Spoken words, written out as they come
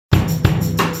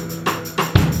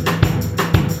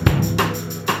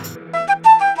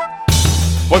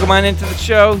Welcome on into the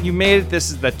show. You made it. This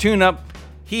is the tune-up.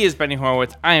 He is Benny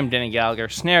Horowitz. I am Denny Gallagher,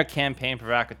 snare campaign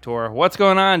provocateur. What's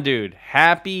going on, dude?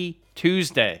 Happy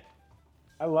Tuesday.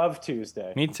 I love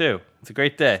Tuesday. Me too. It's a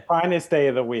great day. Finest day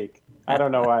of the week. I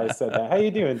don't know why I said that. How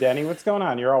you doing, Denny? What's going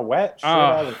on? You're all wet? Straight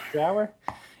out of the shower?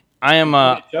 I am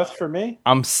just for me?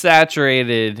 I'm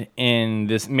saturated in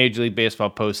this Major League Baseball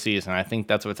postseason. I think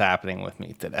that's what's happening with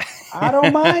me today. I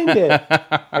don't mind it.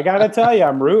 I got to tell you,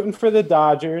 I'm rooting for the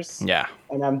Dodgers. Yeah.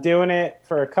 And I'm doing it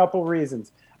for a couple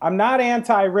reasons. I'm not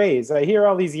anti-Rays. I hear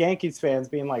all these Yankees fans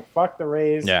being like, fuck the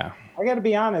Rays. Yeah. I got to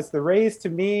be honest. The Rays, to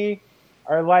me,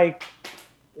 are like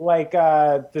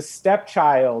the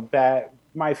stepchild that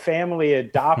my family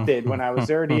adopted when I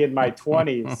was already in my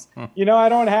 20s. You know, I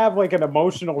don't have like an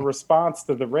emotional response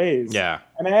to the Rays. Yeah.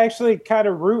 And I actually kind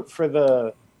of root for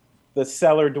the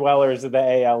cellar dwellers of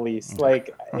the AL East.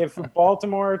 Like if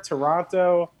Baltimore,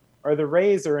 Toronto, or the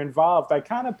Rays are involved, I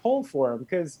kind of pull for them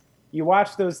because you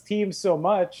watch those teams so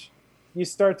much, you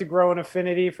start to grow an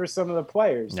affinity for some of the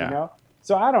players, you know?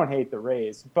 So I don't hate the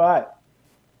Rays, but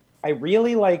I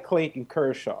really like Clayton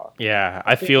Kershaw. Yeah,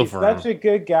 I feel for him. He's such a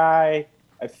good guy.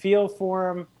 I feel for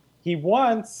him. He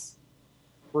once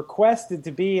requested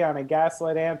to be on a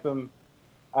Gaslight Anthem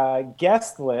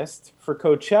guest list for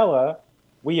Coachella.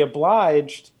 We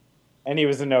obliged, and he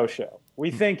was a no-show.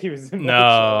 We think he was a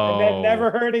no-show. And then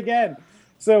never heard again.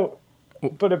 So,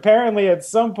 but apparently at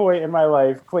some point in my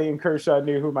life, Clayton Kershaw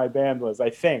knew who my band was,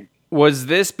 I think. Was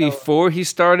this before he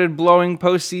started blowing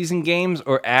postseason games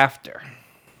or after?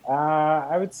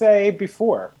 I would say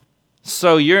before.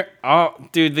 So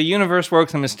dude, the universe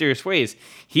works in mysterious ways.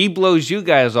 He blows you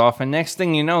guys off, and next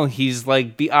thing you know, he's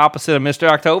like the opposite of Mr.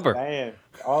 October. Man,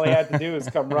 all he had to do was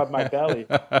come rub my belly,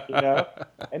 you know?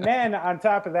 And then on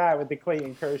top of that, with the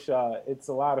Clayton Kershaw, it's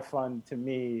a lot of fun to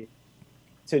me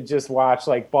to just watch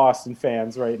like Boston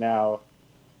fans right now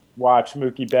watch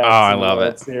Mookie Betts in the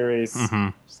World Series. Mm-hmm.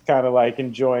 Just kind of like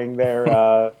enjoying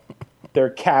their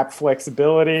cap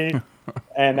flexibility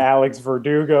and Alex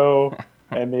Verdugo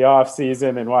and the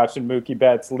offseason and watching Mookie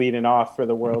Betts leading off for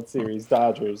the World Series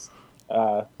Dodgers.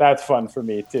 That's fun for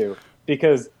me, too.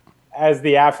 Because as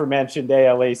the aforementioned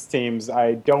AL East teams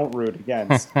I don't root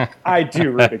against, I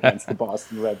do root against the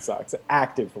Boston Red Sox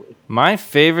actively. My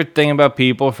favorite thing about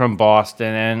people from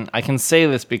Boston, and I can say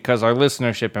this because our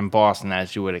listenership in Boston,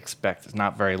 as you would expect, is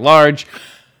not very large.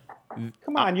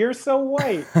 Come on, you're so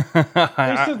white.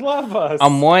 You should love us.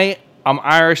 I'm white. I'm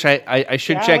Irish. I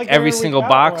should check every single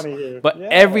box. But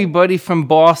everybody from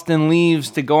Boston leaves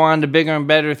to go on to bigger and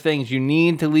better things. You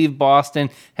need to leave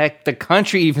Boston. Heck, the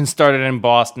country even started in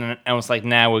Boston and was like,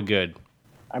 nah, we're good.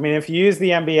 I mean, if you use the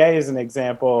NBA as an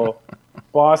example,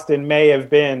 Boston may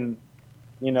have been,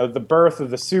 you know, the birth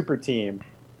of the super team.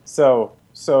 So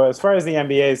as far as the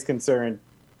NBA is concerned,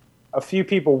 a few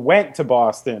people went to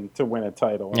Boston to win a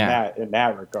title in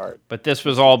that regard. But this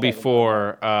was all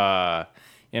before...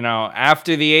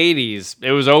 after the 80s,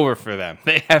 it was over for them.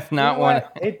 They have not won.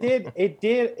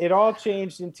 It all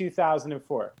changed in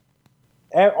 2004.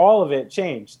 All of it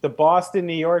changed. The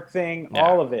Boston-New York thing,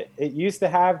 all of it. It used to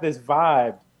have this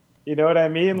vibe. You know what I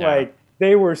mean? Yeah. Like,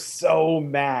 they were so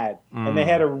mad. And they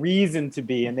had a reason to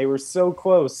be. And they were so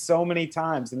close so many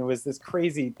times. And it was this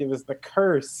crazy, it was the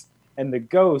curse and the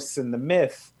ghosts and the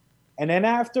myth. And then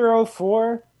after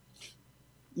 2004,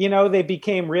 you know, they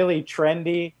became really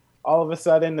trendy. All of a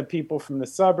sudden, the people from the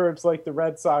suburbs like the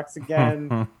Red Sox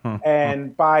again.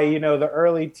 And by, the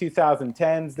early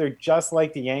 2010s, they're just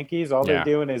like the Yankees. All they're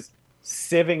doing is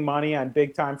sieving money on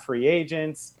big-time free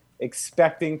agents,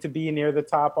 expecting to be near the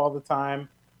top all the time.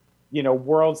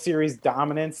 World Series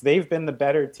dominance. They've been the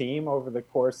better team over the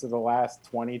course of the last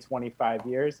 20, 25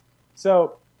 years.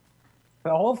 So the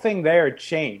whole thing there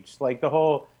changed. Like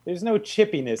there's no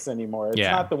chippiness anymore. It's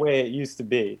not the way it used to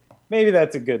be. Maybe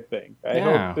that's a good thing. I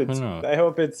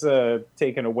hope it's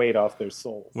taking a weight off their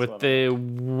souls. With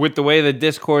the way the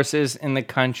discourse is in the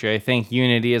country, I think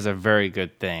unity is a very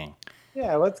good thing.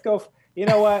 Yeah, let's go. You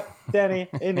know what, Denny?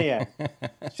 In the end,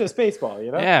 it's just baseball.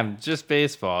 Yeah, just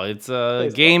baseball. It's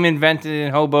a game invented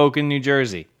in Hoboken, New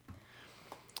Jersey.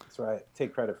 That's right.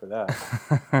 Take credit for that.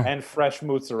 And fresh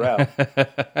mozzarella.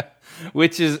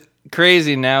 Which is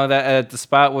crazy now that at the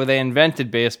spot where they invented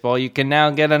baseball, you can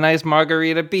now get a nice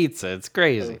margarita pizza. It's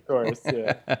crazy. Of course,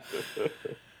 yeah. All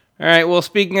right, well,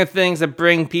 speaking of things that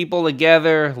bring people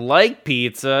together like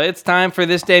pizza, it's time for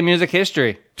This Day Music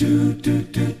History.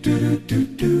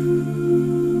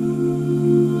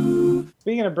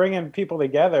 Speaking of bringing people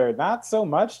together, not so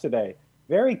much today.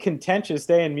 Very contentious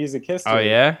day in music history. Oh,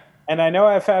 yeah? And I know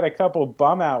I've had a couple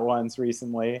bum-out ones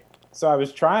recently, so I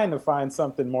was trying to find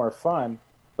something more fun.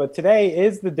 But today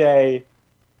is the day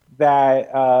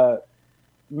that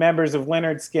members of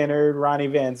Lynyrd Skynyrd, Ronnie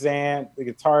Van Zant, the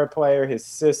guitar player, his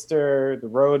sister, the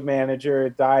road manager,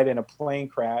 died in a plane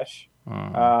crash,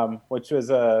 which was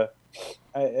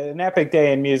an epic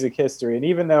day in music history. And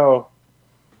even though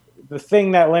the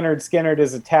thing that Lynyrd Skynyrd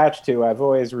is attached to, I've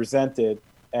always resented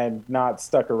and not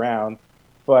stuck around,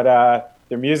 but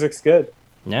their music's good.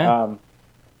 Yeah.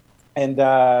 And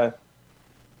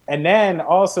then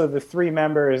also the three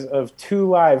members of Two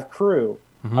Live Crew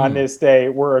on this day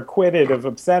were acquitted of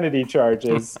obscenity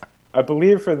charges, I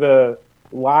believe for the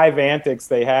live antics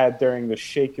they had during the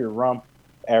Shake Your Rump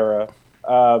era.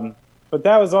 But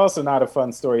that was also not a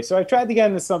fun story. So I tried to get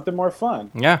into something more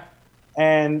fun. Yeah.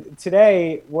 And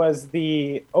today was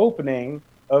the opening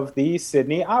of the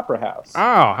Sydney Opera House.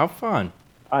 Oh, how fun.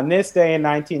 On this day in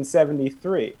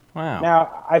 1973. Wow.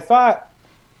 Now, I thought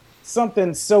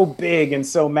something so big and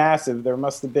so massive, there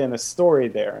must have been a story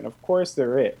there. And of course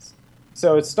there is.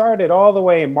 So it started all the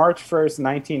way March 1st,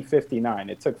 1959.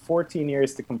 It took 14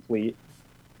 years to complete.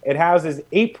 It houses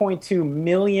 8.2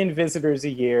 million visitors a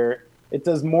year. It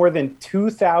does more than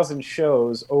 2,000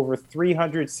 shows over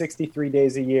 363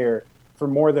 days a year for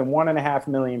more than 1.5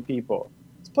 million people.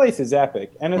 This place is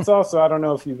epic. And it's also, I don't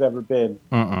know if you've ever been,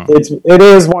 it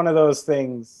is one of those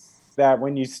things that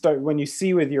when you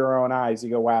see with your own eyes, you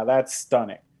go, wow, that's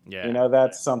stunning. Yeah. You know,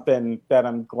 that's something that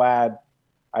I'm glad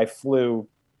I flew,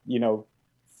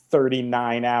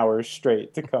 39 hours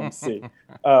straight to come see.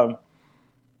 But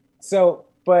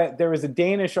there was a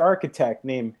Danish architect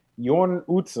named Jorn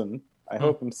Utzon. I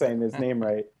hope I'm saying his name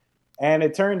right. And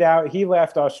it turned out he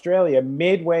left Australia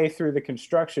midway through the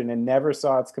construction and never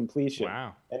saw its completion.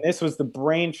 Wow. And this was the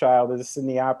brainchild of the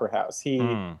Sydney Opera House. He,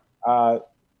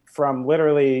 from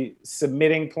literally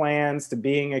submitting plans to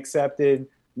being accepted,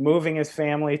 moving his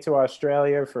family to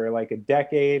Australia for like a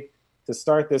decade to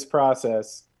start this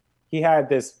process, he had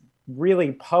this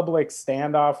really public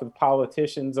standoff with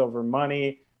politicians over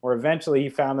money, where eventually he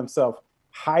found himself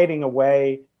hiding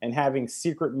away and having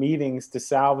secret meetings to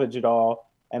salvage it all.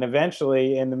 And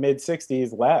eventually in the mid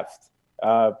 60s left,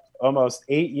 almost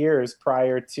 8 years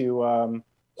prior to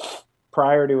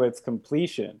its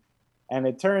completion. And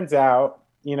it turns out,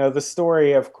 the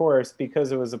story, of course,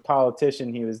 because it was a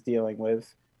politician he was dealing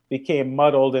with, became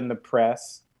muddled in the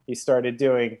press. He started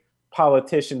doing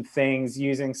politician things,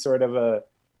 using sort of a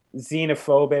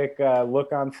xenophobic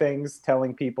look on things,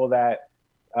 telling people that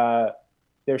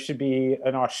there should be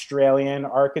an Australian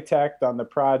architect on the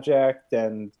project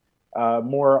and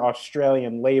more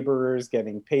Australian laborers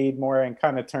getting paid more, and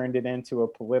kind of turned it into a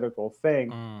political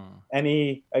thing. And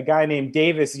a guy named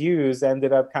Davis Hughes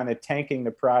ended up kind of tanking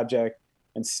the project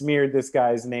and smeared this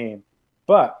guy's name.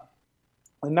 But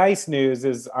the nice news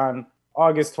is on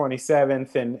August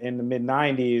 27th in the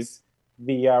mid-90s,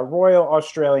 the Royal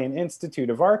Australian Institute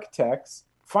of Architects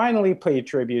finally paid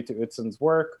tribute to Utzon's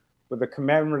work with a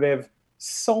commemorative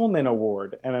Solman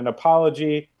Award and an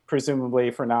apology,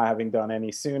 presumably for not having done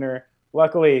any sooner.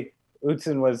 Luckily,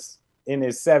 Utzon was in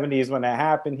his 70s when that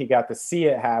happened. He got to see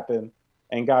it happen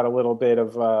and got a little bit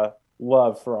of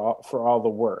love for all the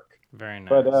work. Very nice.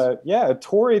 But a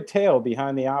torrid tale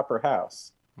behind the Opera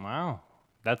House. Wow,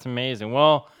 that's amazing.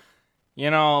 Well,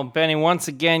 Benny, once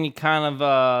again, you kind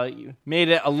of you made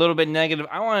it a little bit negative.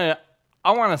 I want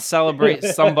to celebrate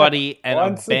somebody and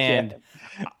a band.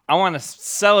 I want to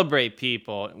celebrate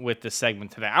people with this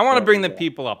segment today. I want to bring the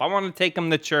people up. I want to take them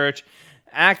to church,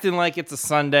 acting like it's a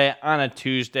Sunday on a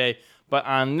Tuesday. But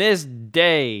on this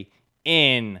day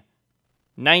in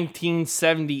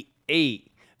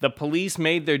 1978, the Police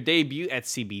made their debut at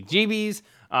CBGB's.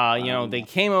 They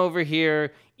came over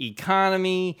here,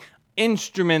 economy,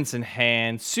 instruments in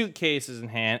hand, suitcases in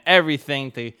hand,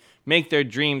 everything to make their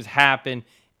dreams happen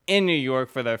in New York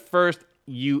for their first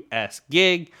U.S.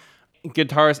 gig.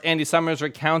 Guitarist Andy Summers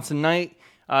recounts tonight.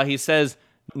 He says,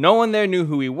 no one there knew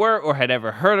who we were or had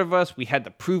ever heard of us. We had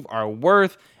to prove our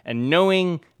worth, and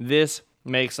knowing this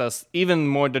makes us even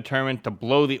more determined to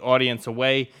blow the audience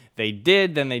away. They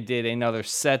did. Then they did another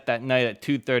set that night at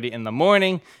 2:30 in the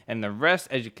morning, and the rest,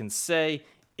 as you can say,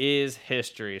 is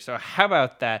history. So how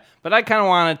about that? But I kind of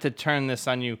wanted to turn this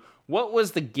on you. What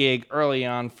was the gig early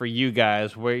on for you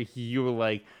guys where you were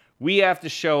like, we have to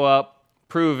show up,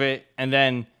 prove it, and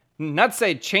then not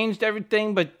say it changed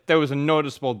everything, but there was a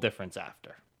noticeable difference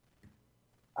after?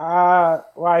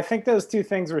 Well, I think those two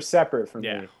things were separate for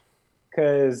me,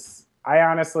 because I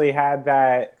honestly had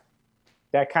that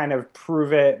kind of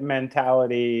prove it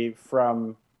mentality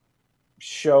from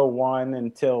show one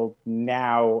until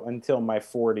now, until my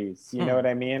 40s. You know what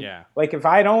I mean? Yeah. Like, if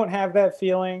I don't have that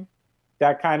feeling,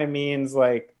 that kind of means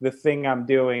like the thing I'm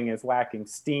doing is lacking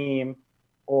steam,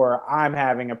 or I'm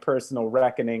having a personal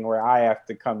reckoning where I have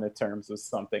to come to terms with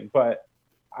something. But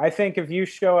I think if you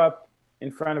show up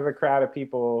in front of a crowd of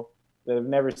people that have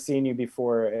never seen you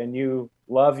before, and you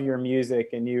love your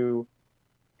music, and you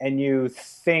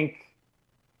think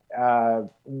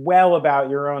well about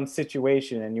your own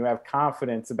situation, and you have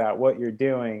confidence about what you're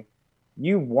doing,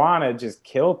 you want to just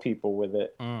kill people with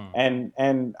it.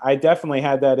 And I definitely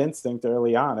had that instinct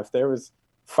early on. If there was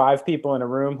 5 people in a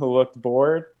room who looked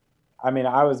bored, I mean,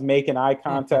 I was making eye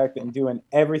contact and doing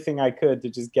everything I could to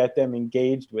just get them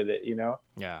engaged with it, you know?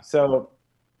 Yeah. So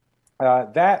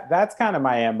that's kind of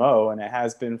my MO, and it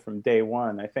has been from day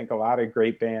one. I think a lot of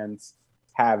great bands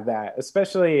have that,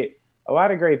 especially a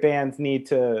lot of great bands need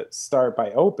to start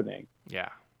by opening. Yeah.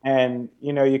 And,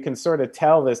 you know, you can sort of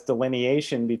tell this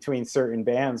delineation between certain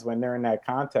bands when they're in that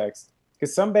context,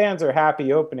 because some bands are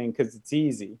happy opening because it's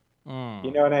easy.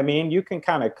 You know what I mean? You can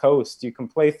kind of coast. You can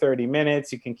play 30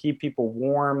 minutes. You can keep people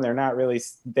warm. They're not really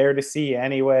there to see you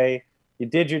anyway. You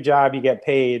did your job. You get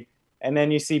paid. And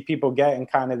then you see people get in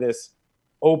kind of this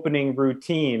opening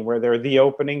routine where they're the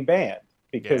opening band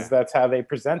because that's how they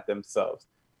present themselves.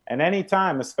 And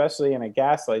anytime, especially in a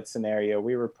Gaslight scenario,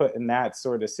 we were put in that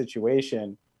sort of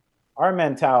situation, our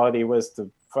mentality was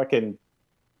to fucking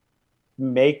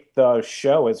make the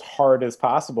show as hard as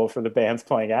possible for the bands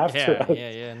playing after us. No,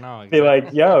 exactly. Be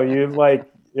like, yo, you like,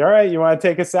 all right, you want to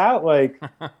take us out? Like,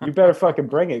 you better fucking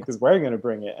bring it, because we're going to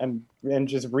bring it. And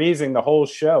just raising the whole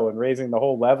show and raising the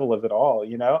whole level of it all,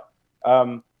 you know?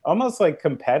 Almost like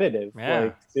competitive.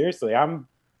 Like, seriously,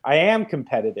 I am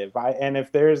competitive.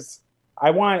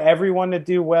 I want everyone to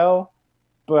do well,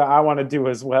 but I want to do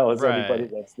as well as everybody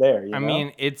that's there. You know?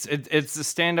 Mean, it's the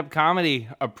stand-up comedy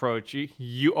approach.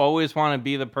 You always want to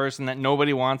be the person that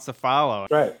nobody wants to follow.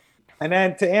 Right. And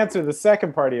then to answer the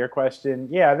second part of your question,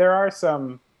 yeah, there are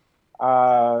some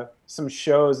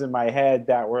shows in my head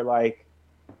that were like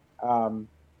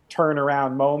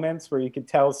turnaround moments where you could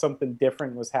tell something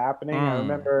different was happening. I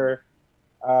remember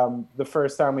the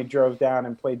first time we drove down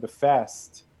and played the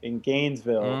Fest in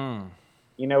Gainesville.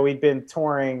 You know, we'd been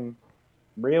touring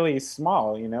really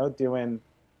small, you know, doing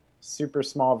super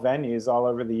small venues all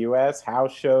over the US,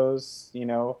 house shows, you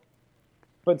know,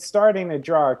 but starting to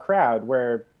draw a crowd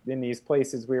where in these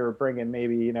places we were bringing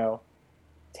maybe, you know,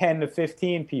 10 to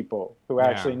 15 people who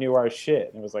actually knew our shit.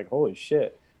 And it was like, holy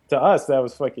shit. To us, that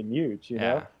was fucking huge, you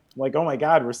know? Like, oh my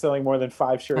God, we're selling more than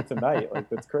 5 shirts a night. Like,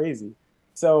 that's crazy.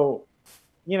 So,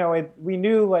 you know, we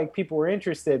knew like people were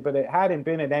interested, but it hadn't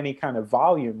been at any kind of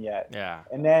volume yet. Yeah.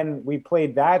 And then we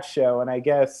played that show, and I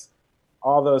guess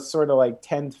all those sort of like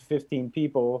 10 to 15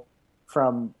 people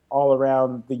from all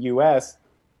around the US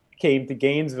came to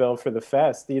Gainesville for the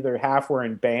Fest. Either half were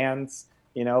in bands,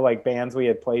 you know, like bands we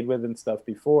had played with and stuff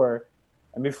before.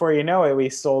 And before you know it, we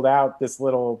sold out this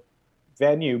little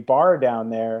venue bar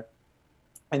down there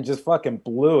and just fucking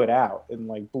blew it out and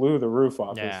like blew the roof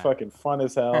off. It was fucking fun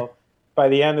as hell. By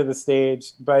the end of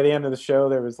the show,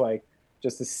 there was like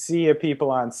just a sea of people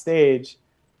on stage.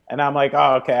 And I'm like,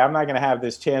 oh, okay, I'm not going to have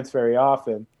this chance very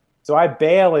often. So I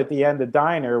bail at the end of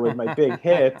Diner with my big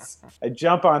hits. I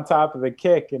jump on top of the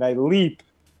kick and I leap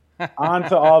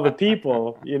onto all the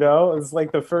people, you know? It's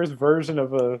like the first version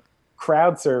of a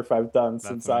crowd surf I've done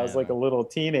since I was like a little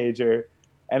teenager.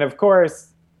 And of course,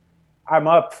 I'm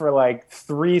up for like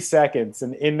 3 seconds,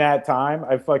 and in that time,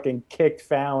 I fucking kicked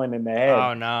Fallon in the head.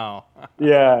 Oh, no.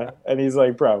 Yeah, and he's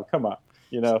like, bro, come on.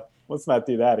 You know, let's not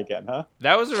do that again, huh?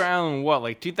 That was around, what,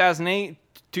 like 2008,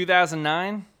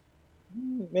 2009?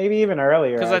 Maybe even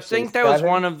earlier. Because I think that was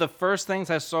one of the first things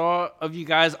I saw of you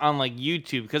guys on like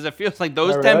YouTube. Because it feels like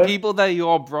those 10 people that you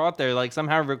all brought there, like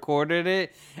somehow recorded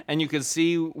it, and you could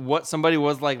see what somebody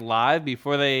was like live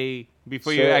before you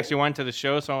actually went to the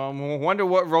show. So I wonder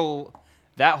what role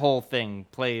that whole thing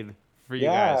played for you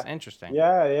guys. Interesting.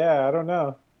 Yeah, I don't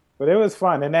know, but it was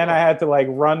fun. And then I had to like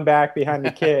run back behind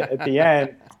the kit at the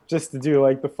end just to do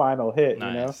like the final hit, you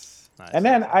know. Nice. And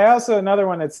then another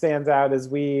one that stands out is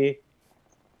we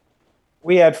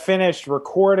had finished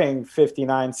recording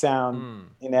 59 Sound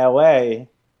in LA,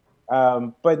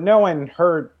 but no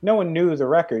one knew the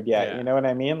record yet. You know what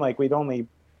I mean? Like, we'd only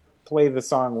played the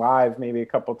song live maybe a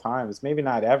couple times, maybe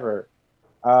not ever.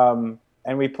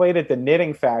 And we played at the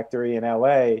Knitting Factory in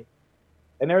LA,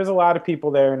 and there was a lot of people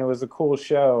there, and it was a cool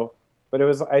show, but it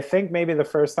was, I think, maybe the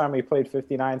first time we played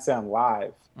 59 Sound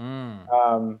live.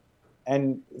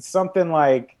 And something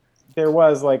like, there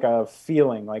was like a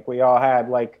feeling, like we all had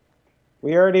like,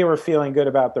 we already were feeling good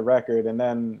about the record, and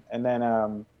then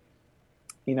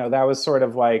you know, that was sort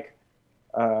of like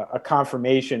a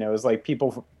confirmation. It was like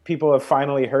people people have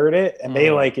finally heard it and they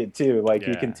like it too. Like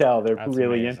you can tell they're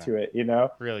really into it, you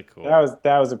know? Really cool.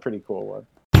 That was a pretty cool one.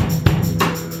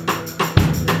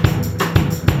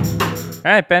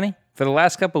 All right, Benny. For the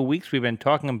last couple of weeks, we've been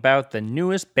talking about the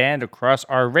newest band across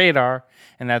our radar,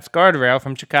 and that's Guardrail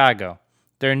from Chicago.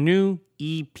 Their new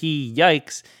EP,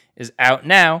 Yikes, is out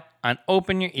now on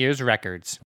Open Your Ears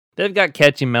Records. They've got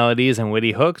catchy melodies and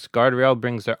witty hooks. Guardrail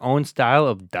brings their own style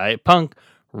of diet punk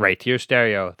right to your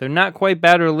stereo. They're not quite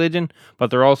Bad Religion, but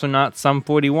they're also not Sum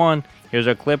 41. Here's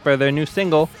a clip of their new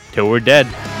single, Till We're Dead.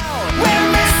 We're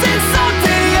missing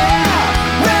something,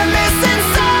 yeah. We're missing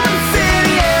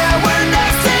something, yeah. We're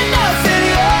next to nothing,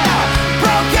 yeah.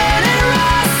 Broken and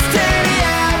rusted,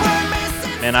 yeah. We're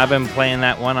missing. And I've been playing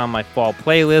that one on my fall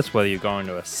playlist, whether you're going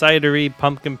to a cidery,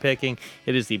 pumpkin picking.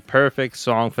 It is the perfect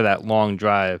song for that long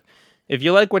drive. If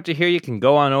you like what you hear, you can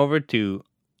go on over to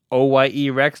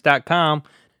OYERecs.com.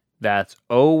 That's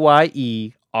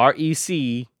OYERECS.com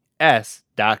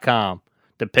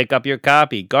to pick up your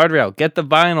copy. Guardrail, get the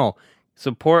vinyl.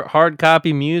 Support hard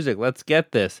copy music. Let's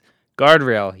get this.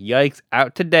 Guardrail, Yikes,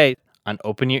 out today on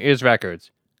Open Your Ears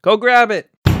Records. Go grab it.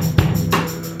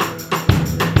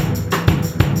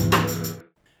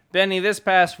 Benny, this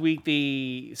past week,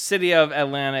 the city of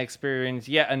Atlanta experienced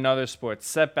yet another sports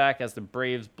setback as the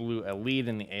Braves blew a lead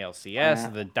in the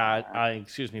ALCS. The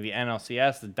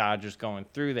NLCS. The Dodgers going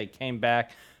through. They came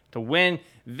back to win.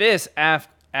 This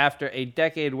after a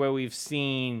decade where we've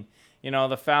seen,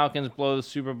 the Falcons blow the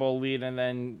Super Bowl lead and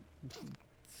then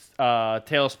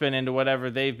tailspin into whatever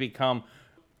they've become.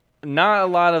 Not a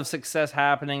lot of success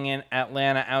happening in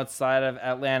Atlanta outside of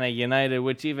Atlanta United,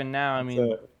 which even now,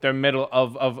 they're middle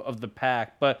of the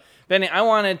pack. But, Benny, I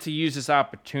wanted to use this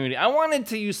opportunity. I wanted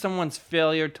to use someone's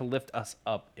failure to lift us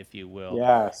up, if you will.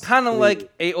 Yes. Kind of like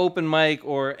a open mic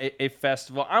or a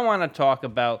festival. I want to talk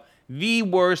about the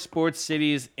worst sports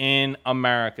cities in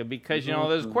America because,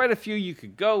 there's quite a few you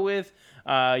could go with.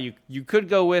 You could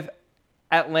go with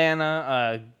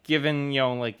Atlanta, given,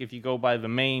 if you go by the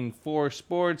main four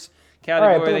sports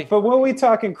category. All right, but what are we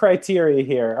talking criteria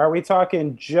here? Are we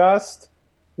talking just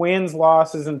wins,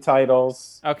 losses, and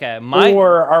titles? Okay.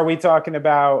 Or are we talking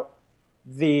about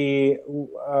the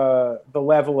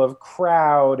level of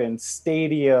crowd and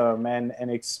stadium and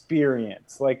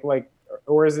experience?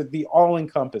 Or is it the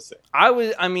all-encompassing?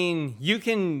 You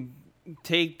can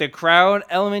take the crowd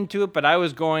element to it, but I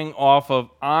was going off of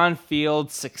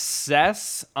on-field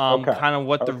success, kind of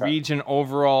what the region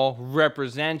overall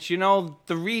represents. The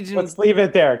region... Let's leave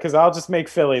it there, because I'll just make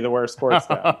Philly the worst sports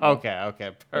town.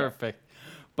 Okay, perfect.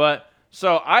 But,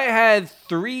 so I had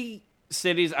 3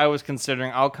 cities I was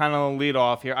considering. I'll kind of lead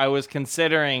off here. I was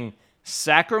considering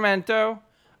Sacramento,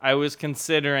 I was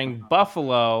considering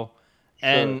Buffalo,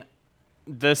 and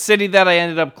the city that I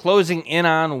ended up closing in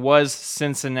on was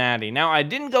Cincinnati. Now, I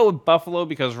didn't go with Buffalo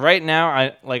because right now,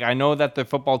 I know that the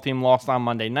football team lost on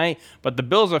Monday night, but the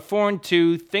Bills are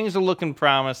 4-2. Things are looking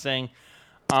promising.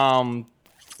 I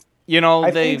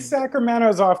think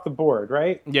Sacramento's off the board,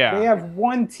 right? Yeah. They have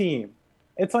one team.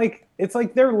 It's like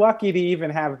they're lucky to even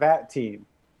have that team.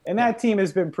 And that team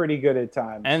has been pretty good at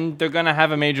times. And they're going to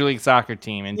have a Major League Soccer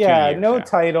team in 2 years. No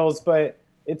titles, but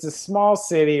it's a small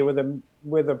city with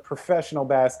a professional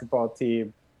basketball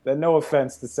team that, no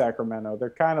offense to Sacramento, they're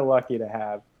kind of lucky to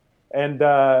have. And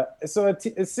so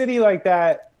a city like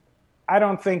that, I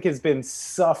don't think has been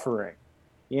suffering.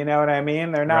 You know what I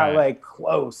mean? They're not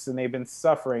close and they've been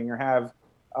suffering or have,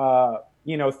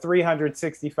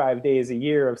 365 days a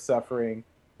year of suffering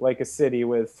like a city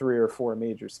with 3 or 4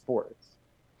 major sports.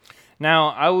 Now,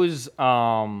 I was...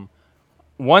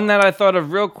 one that I thought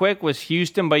of real quick was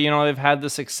Houston, but, they've had the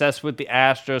success with the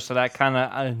Astros, so that kind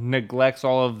of neglects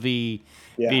all of the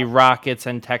Rockets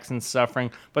and Texans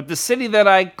suffering. But the city that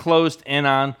I closed in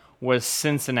on was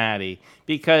Cincinnati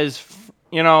because,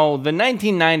 the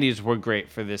 1990s were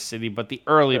great for this city, but the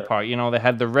early part, they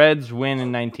had the Reds win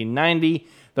in 1990.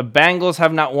 The Bengals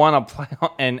have not won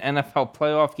an NFL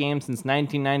playoff game since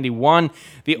 1991.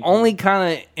 The only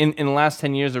kind of, in the last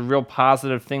 10 years, a real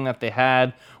positive thing that they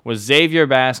had was Xavier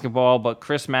basketball, but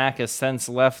Chris Mack has since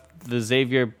left the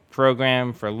Xavier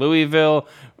program for Louisville,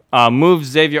 moved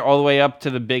Xavier all the way up to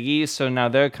the Big East, so now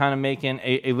they're kind of making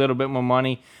a little bit more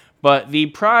money. But the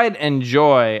pride and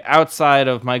joy outside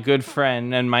of my good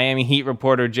friend and Miami Heat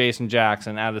reporter Jason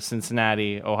Jackson out of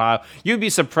Cincinnati, Ohio, you'd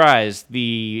be surprised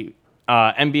the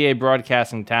NBA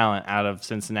broadcasting talent out of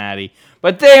Cincinnati,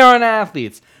 but they aren't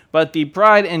athletes. But the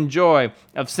pride and joy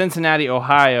of Cincinnati,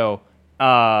 Ohio,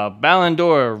 Ballon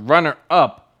d'Or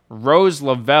runner-up Rose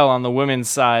Lavelle on the women's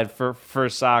side for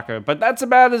soccer. But that's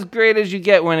about as great as you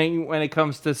get when it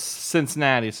comes to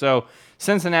Cincinnati. So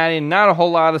Cincinnati, not a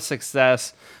whole lot of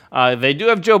success. They do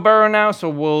have Joe Burrow now, so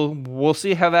we'll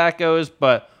see how that goes.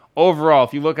 But overall,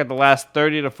 if you look at the last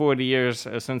 30 to 40 years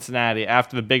of Cincinnati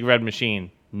after the Big Red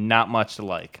Machine, not much to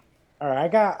like. All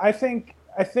right, I think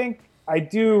I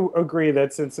do agree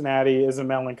that Cincinnati is a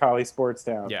melancholy sports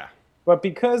town. Yeah. But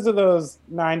because of those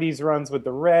 90s runs with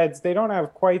the Reds, they don't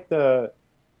have quite the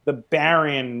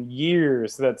barren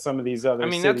years that some of these other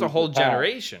cities that's a whole have.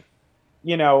 generation.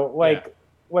 You know, like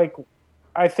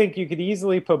I think you could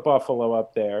easily put Buffalo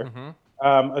up there,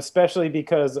 especially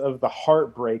because of the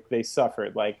heartbreak they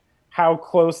suffered, like how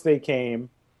close they came.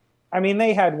 I mean,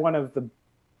 they had one of the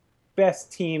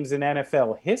best teams in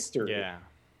NFL history. Yeah.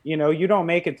 You know, you don't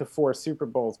make it to 4 Super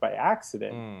Bowls by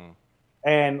accident.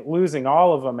 And losing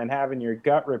all of them and having your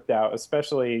gut ripped out,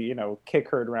 especially, you know, Kick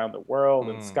Heard Around the World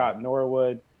and Scott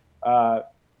Norwood.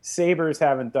 Sabres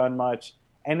haven't done much.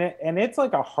 And it's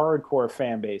like a hardcore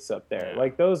fan base up there.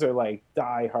 Like, those are like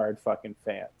diehard fucking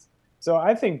fans. So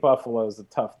I think Buffalo's a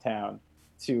tough town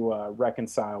to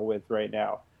reconcile with right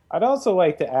now. I'd also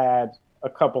like to add a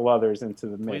couple others into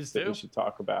the mix that we should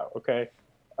talk about, okay?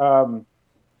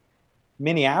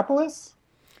 Minneapolis?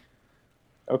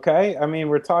 Okay, I mean,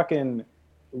 we're talking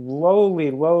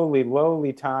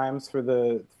lowly times for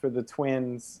the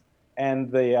Twins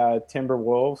and the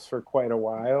Timberwolves for quite a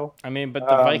while. I mean, but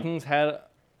the Vikings had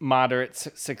moderate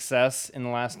success in the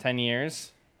last 10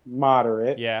 years.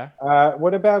 Moderate. Yeah.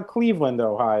 What about Cleveland,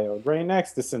 Ohio, right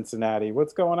next to Cincinnati?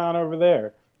 What's going on over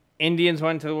there? Indians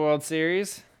went to the World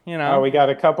Series. You know. Oh, we got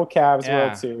a couple Cavs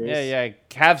World Series. Yeah.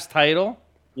 Cavs title.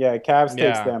 Yeah, Cavs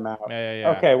takes them out.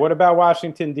 Yeah. Okay, what about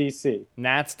Washington, D.C.?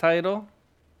 Nats title.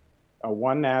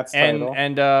 One Nats title.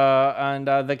 And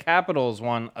the Capitals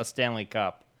won a Stanley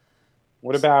Cup.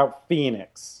 What about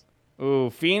Phoenix? Ooh,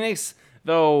 Phoenix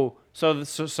though. So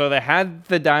they had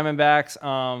the Diamondbacks.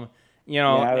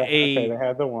 They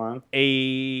had the one.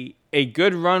 A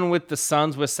good run with the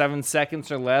Suns with 7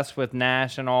 seconds or less with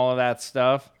Nash and all of that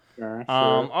stuff. Sure.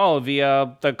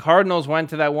 The Cardinals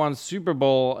went to that one Super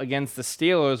Bowl against the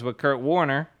Steelers with Kurt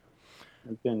Warner.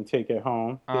 Didn't take it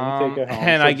home. And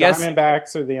so I guess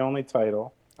Diamondbacks are the only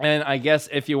title. And I guess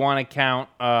if you want to count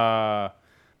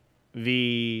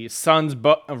the Suns'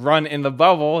 run in the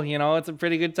bubble, you know, it's a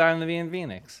pretty good time to be in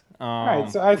Phoenix.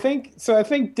 Right. So I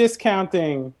think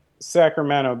discounting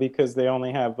Sacramento because they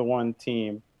only have the one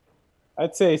team,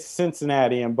 I'd say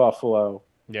Cincinnati and Buffalo.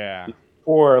 Yeah.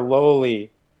 Or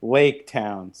lowly lake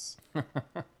towns.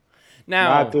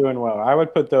 Now, not doing well. I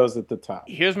would put those at the top.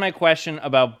 Here's my question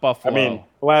about Buffalo. I mean,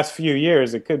 the last few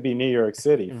years, it could be New York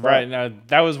City. Right. Now,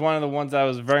 that was one of the ones I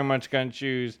was very much going to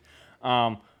choose.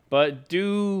 But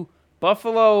do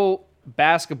Buffalo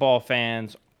basketball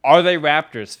fans, are they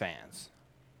Raptors fans?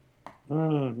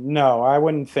 No, I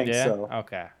wouldn't think so.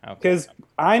 Okay. Because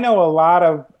I know a lot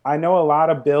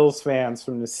of Bills fans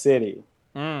from the city.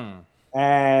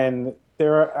 And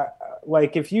there are,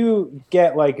 like, if you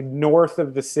get like north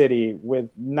of the city with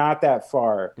not that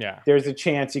far, there's a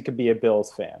chance you could be a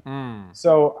Bills fan.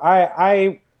 So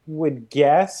I would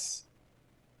guess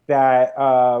that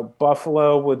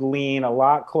Buffalo would lean a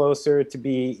lot closer to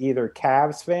be either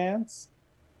Cavs fans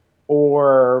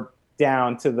or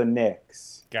down to the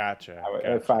Knicks. Gotcha.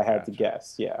 If I had to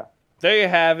guess, yeah. There you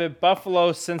have it.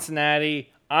 Buffalo,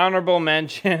 Cincinnati. Honorable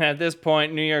mention at this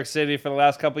point, New York City for the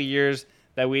last couple of years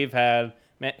that we've had.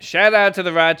 Man, shout out to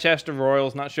the Rochester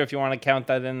Royals. Not sure if you want to count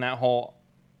that in that whole.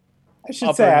 I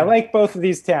should say I like both of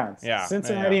these towns. Yeah,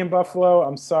 Cincinnati and Buffalo.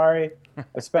 I'm sorry.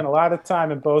 I spent a lot of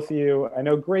time in both of you. I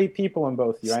know great people in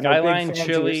both of you. Skyline, I know big fans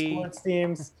Chili. of your sports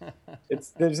teams.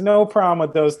 There's no problem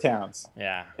with those towns.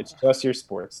 Yeah. It's just your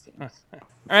sports teams.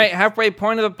 All right, halfway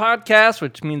point of the podcast,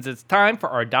 which means it's time for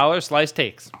our dollar slice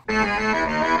takes.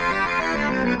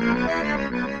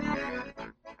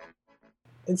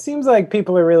 It seems like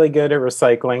people are really good at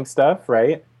recycling stuff,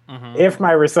 right? If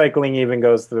my recycling even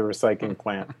goes to the recycling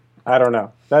plant. I don't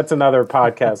know. That's another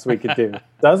podcast we could do.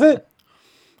 Does it?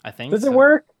 I think Does so. it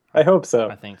work? I hope so.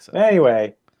 I think so.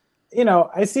 Anyway, you know,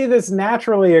 I see this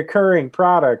naturally occurring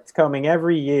product coming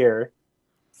every year,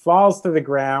 falls to the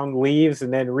ground, leaves,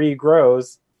 and then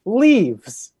regrows.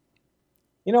 Leaves.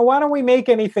 You know, why don't we make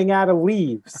anything out of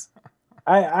leaves?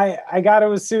 I got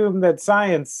to assume that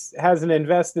science hasn't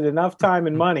invested enough time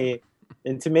and money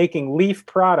into making leaf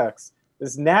products.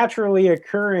 This naturally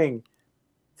occurring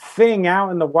thing out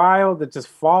in the wild that just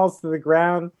falls to the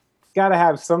ground. It's got to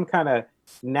have some kind of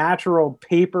natural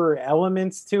paper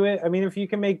elements to it. I mean, if you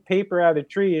can make paper out of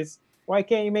trees, why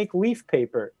can't you make leaf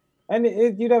paper? And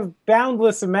you'd have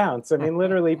boundless amounts. I mean,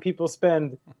 literally, people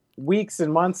spend weeks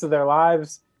and months of their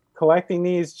lives collecting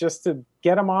these just to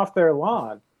get them off their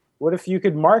lawn. What if you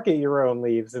could market your own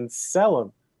leaves and sell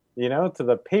them, to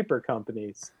the paper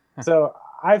companies? So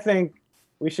I think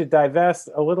we should divest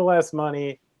a little less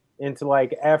money into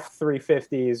like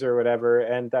F-350s or whatever,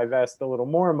 and divest a little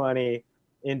more money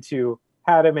into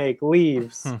how to make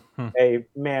leaves a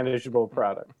manageable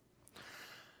product.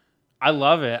 I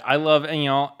love it. I love,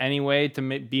 any way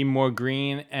to be more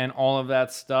green and all of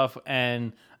that stuff.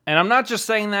 And I'm not just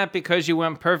saying that because you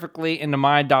went perfectly into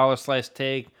my dollar slice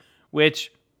take,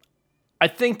 which I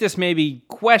think this may be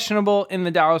questionable in the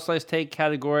dollar slice take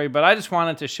category, but I just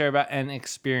wanted to share about an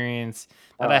experience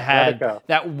that I had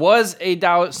that was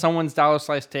someone's dollar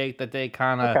slice take that they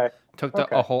kind of took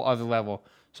to a whole other level.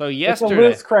 So yesterday, it's a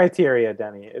loose criteria,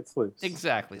 Denny. It's loose.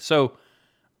 Exactly. So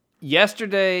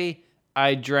yesterday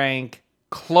I drank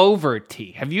clover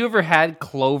tea. Have you ever had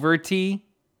clover tea?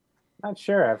 Not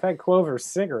sure. I've had clover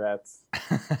cigarettes.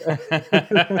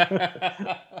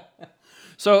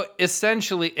 So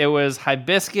essentially it was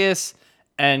hibiscus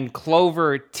and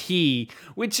clover tea,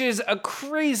 which is a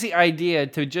crazy idea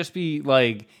to just be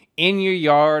like in your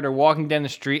yard or walking down the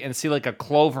street and see like a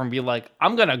clover and be like,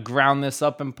 I'm going to ground this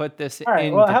up and put this in. All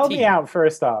right, well, help me out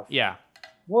first off. Yeah.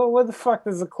 Well, what the fuck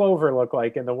does a clover look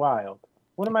like in the wild?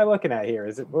 What am I looking at here?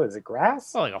 Is it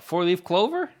grass? Oh, like a 4-leaf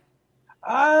clover?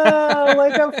 Oh,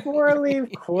 like a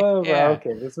 4-leaf clover. Yeah.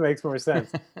 Okay, this makes more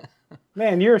sense.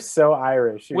 Man, you're so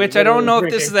Irish. Which I don't know if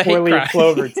this is a hate crime. 4-leaf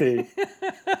clover tea.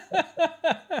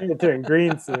 You're turning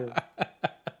green soon.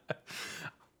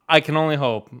 I can only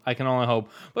hope.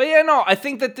 But yeah, no, I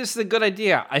think that this is a good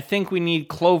idea. I think we need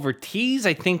clover teas.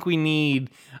 I think we need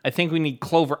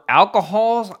clover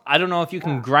alcohols. I don't know if you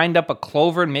can grind up a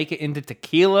clover and make it into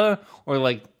tequila or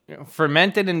like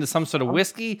ferment it into some sort of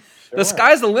whiskey. Sure. The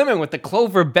sky's the limit with the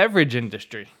clover beverage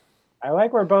industry. I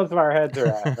like where both of our heads are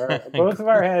at. Both of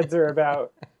our heads are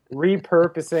about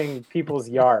repurposing people's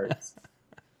yards.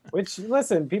 Which,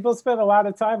 listen, people spend a lot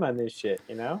of time on this shit,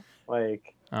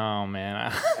 Like, oh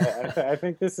man, I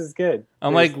think this is good.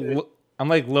 I'm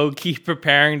like low key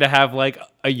preparing to have like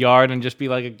a yard and just be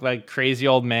like a crazy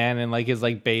old man in like his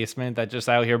like basement that just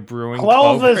out here brewing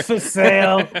clovers for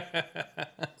sale.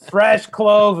 Fresh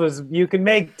clovers. You can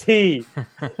make tea.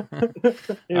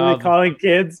 You're calling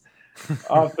kids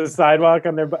off the sidewalk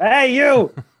on their. Hey,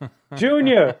 you,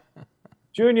 Junior.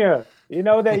 You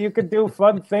know that you could do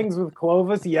fun things with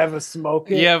clovers? You ever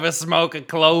smoke it? You ever smoke a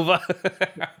clover?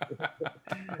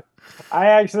 I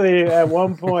actually, at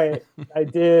one point, I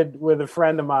did with a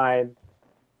friend of mine.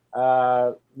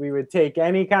 We would take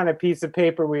any kind of piece of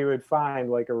paper we would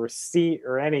find, like a receipt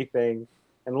or anything,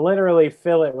 and literally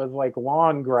fill it with like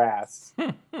lawn grass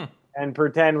and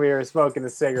pretend we were smoking a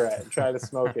cigarette and try to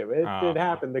smoke it. It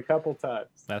happened a couple times.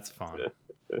 That's fun.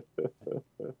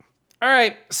 All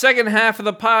right, second half of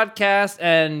the podcast,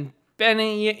 and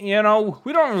Benny,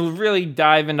 we don't really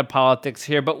dive into politics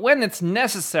here, but when it's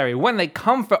necessary, when they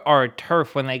come for our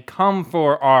turf, when they come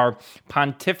for our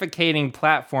pontificating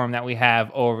platform that we have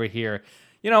over here,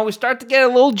 we start to get a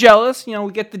little jealous.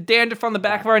 We get the dandruff on the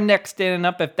back of our neck standing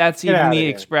up, if that's even the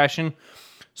expression.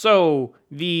 So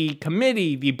the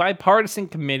bipartisan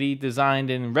committee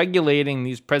designed in regulating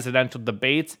these presidential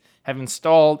debates have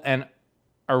installed an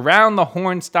around the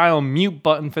horn style mute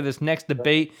button for this next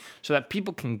debate so that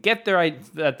people can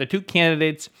that the two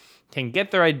candidates can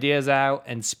get their ideas out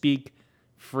and speak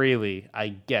freely, I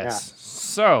guess. Yeah.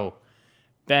 So,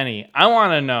 Benny, I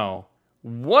want to know,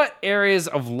 what areas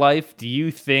of life do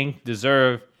you think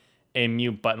deserve a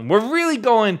mute button? We're really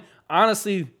going,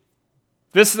 honestly,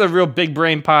 this is a real big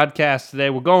brain podcast today.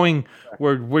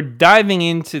 We're diving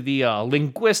into the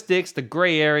linguistics, the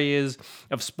gray areas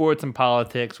of sports and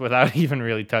politics without even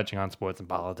really touching on sports and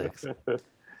politics.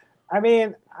 I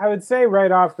mean, I would say right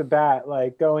off the bat,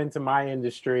 like, go into my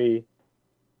industry,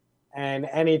 and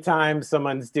anytime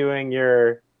someone's doing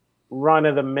your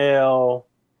run-of-the-mill,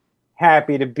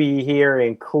 happy to be here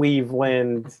in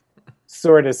Cleveland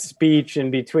sort of speech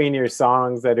in between your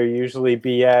songs that are usually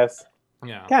BS,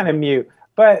 kind of mute.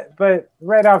 But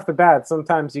right off the bat,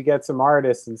 sometimes you get some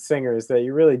artists and singers that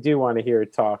you really do want to hear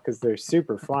talk because they're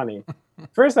super funny.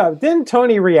 First off, didn't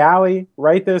Tony Reale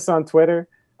write this on Twitter?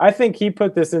 I think he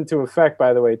put this into effect,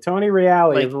 by the way. Tony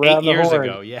Reale like is around 8 years the horn.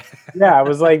 Ago, yeah. Yeah, it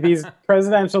was like these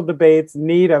presidential debates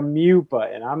need a mute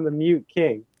button. I'm the mute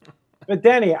king. But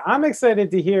Denny, I'm excited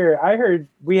to hear. I heard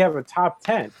we have a top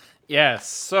 10. Yes,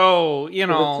 so, So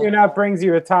the tune-up brings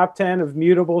you a top 10 of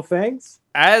mutable things?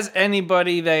 As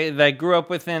anybody that grew up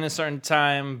within a certain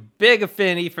time, big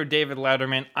affinity for David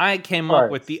Letterman, I came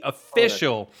up with the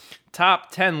official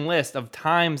top 10 list of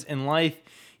times in life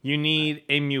you need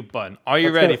a mute button. Are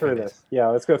you ready for this? Yeah,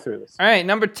 let's go through this. All right,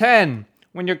 number 10,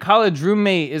 when your college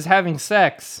roommate is having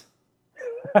sex.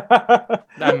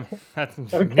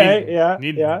 Okay,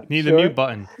 Need sure. the mute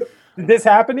button. Did this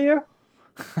happen to you?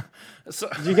 So,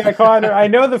 Did you get caught? I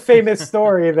know the famous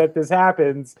story that this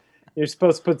happens. You're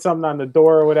supposed to put something on the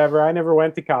door or whatever. I never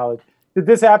went to college. Did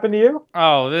this happen to you?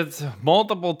 oh, that's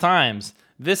multiple times.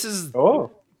 This is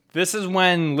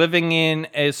when living in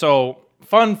a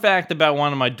fun fact about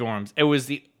one of my dorms.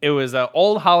 It was an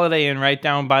old Holiday Inn right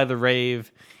down by the Rave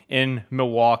in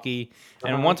Milwaukee.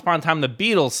 And once upon a time, the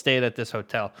Beatles stayed at this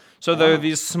hotel. So there are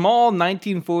these small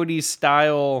 1940s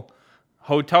style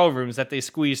hotel rooms that they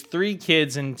squeezed 3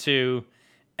 kids into.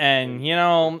 And,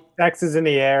 Sex is in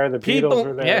the air. The Beatles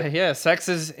were there. Yeah, sex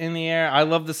is in the air. I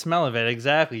love the smell of it.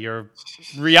 Exactly. You're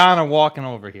Rihanna walking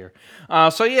over here.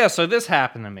 So this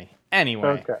happened to me. Anyway.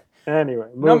 Okay. Anyway,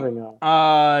 moving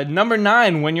on. Number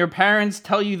 9, when your parents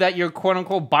tell you that your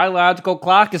quote-unquote biological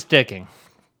clock is ticking.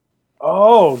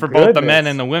 Oh, for both the men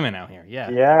and the women out here.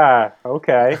 Yeah. Yeah.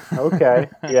 Okay.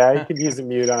 Yeah, you could use a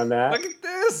mute on that. Look at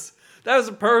this. That was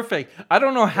perfect. I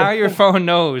don't know how your phone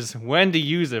knows when to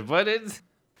use it, but it's...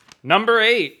 Number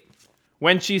 8,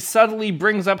 when she suddenly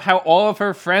brings up how all of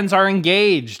her friends are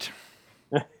engaged.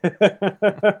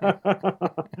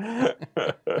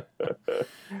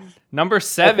 Number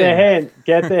 7.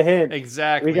 Get the hint.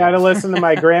 Exactly. We got to listen to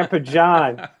my Grandpa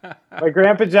John. My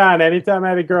Grandpa John, anytime I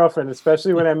had a girlfriend,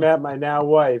 especially when I met my now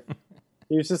wife,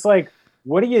 he was just like,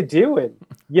 what are you doing?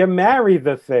 You marry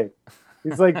the thing.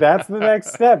 He's like, that's the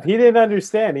next step. He didn't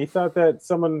understand. He thought that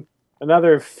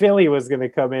another Philly was going to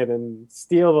come in and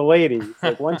steal the lady. It's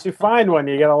like, once you find one,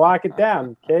 you got to lock it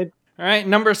down, kid. All right,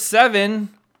 number 7,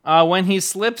 when he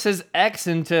slips his ex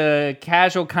into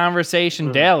casual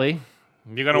conversation daily.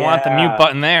 You're going to want the mute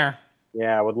button there.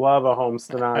 Yeah, I would love a home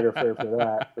stenographer for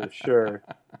that, for sure.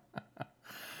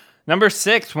 Number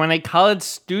 6, when a college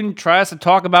student tries to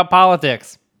talk about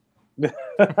politics. You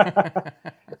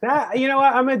know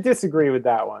what? I'm going to disagree with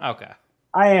that one. Okay.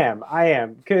 I am.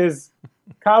 Because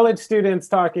college students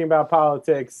talking about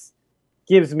politics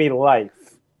gives me life.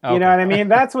 Okay. You know what I mean?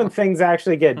 That's when things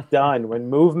actually get done, when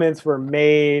movements were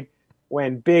made,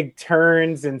 when big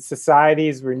turns in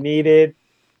societies were needed.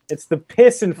 It's the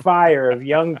piss and fire of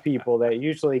young people that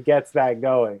usually gets that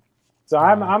going. So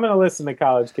I'm going to listen to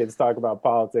college kids talk about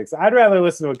politics. I'd rather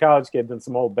listen to a college kid than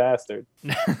some old bastard.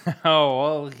 Oh,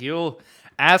 well, you'll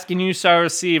ask and you shall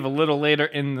receive a little later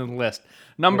in the list.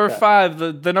 Number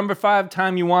 5, the number 5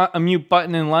 time you want a mute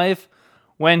button in life,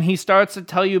 when he starts to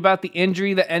tell you about the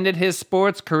injury that ended his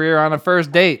sports career on a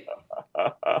first date.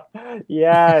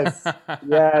 Yes,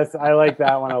 I like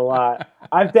that one a lot.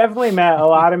 I've definitely met a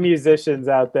lot of musicians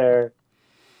out there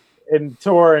in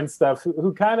tour and stuff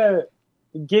who kind of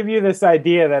give you this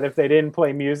idea that if they didn't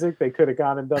play music, they could have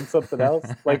gone and done something else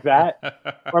like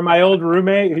that. Or my old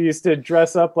roommate who used to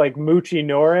dress up like Moochie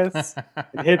Norris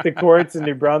and hit the courts in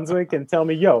New Brunswick and tell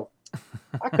me, yo,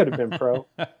 I could have been pro.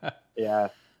 Yeah,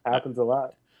 happens a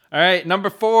lot. All right, number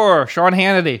 4, Sean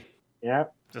Hannity. Yeah.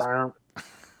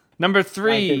 Number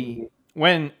 3,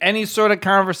 when any sort of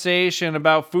conversation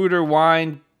about food or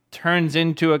wine turns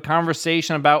into a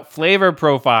conversation about flavor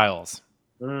profiles.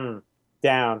 Down.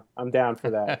 I'm down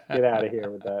for that. Get out of here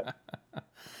with that.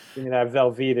 Give me that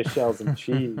Velveeta shells and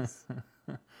cheese.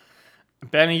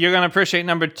 Benny, you're going to appreciate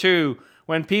number 2,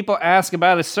 when people ask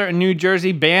about a certain New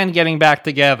Jersey band getting back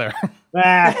together. What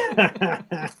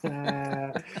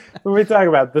are we talking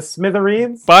about? The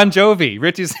Smithereens? Bon Jovi,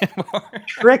 Richie Sambora.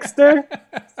 Trickster?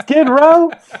 Skid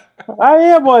Row? I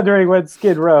am wondering when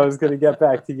Skid Row is going to get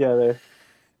back together.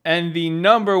 And the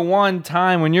number 1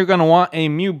 time when you're going to want a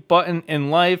mute button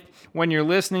in life, when you're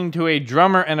listening to a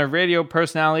drummer and a radio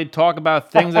personality talk about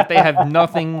things that they have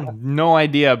no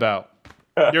idea about.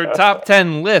 Your top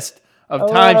 10 list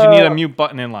of times you need a mute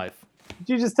button in life. Did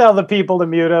you just tell the people to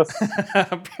mute us?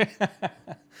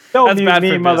 Don't mute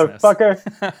me, motherfucker.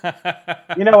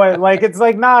 You know what? Like, it's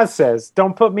like Nas says,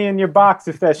 don't put me in your box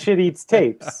if that shit eats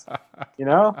tapes. You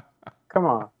know? Come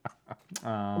on.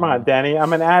 Come on, Danny.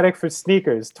 I'm an addict for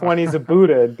sneakers, 20s of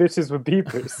Buddha, and bitches with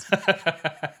beepers.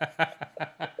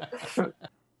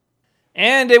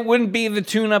 And it wouldn't be the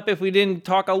tune-up if we didn't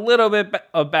talk a little bit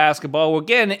of basketball. We're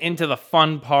getting into the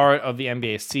fun part of the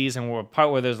NBA season, the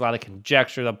part where there's a lot of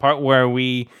conjecture, the part where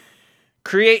we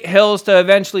create hills to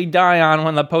eventually die on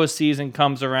when the postseason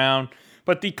comes around.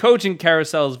 But the coaching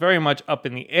carousel is very much up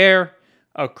in the air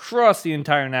across the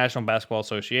entire National Basketball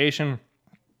Association.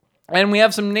 And we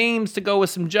have some names to go with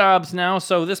some jobs now.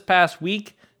 So this past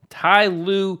week, Ty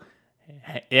Lue,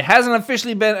 it hasn't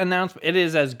officially been announced, but it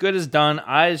is as good as done.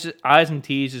 I's and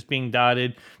T's just being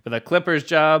dotted for the Clippers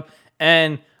job.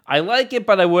 And I like it,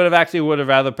 but I would have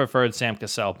rather preferred Sam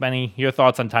Cassell. Benny, your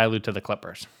thoughts on Ty Lue to the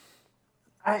Clippers?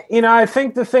 I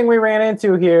think the thing we ran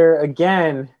into here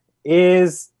again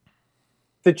is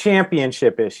the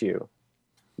championship issue,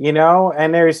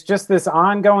 and there's just this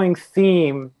ongoing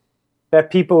theme that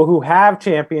people who have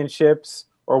championships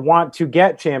or want to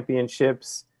get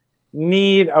championships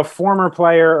need a former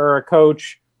player or a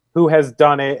coach who has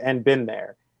done it and been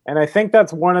there. And I think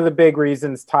that's one of the big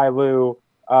reasons Ty Lue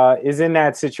is in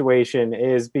that situation,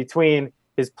 is between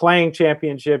his playing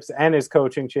championships and his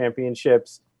coaching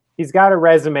championships. He's got a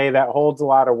resume that holds a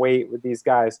lot of weight with these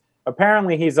guys.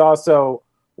 Apparently, he's also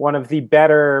one of the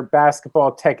better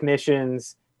basketball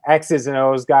technicians, X's and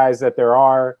O's guys that there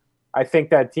are. I think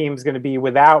that team's going to be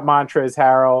without Montrezl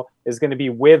Harrell, is going to be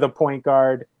with a point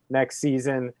guard next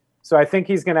season. So I think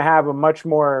he's going to have a much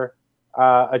more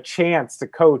a chance to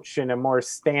coach in a more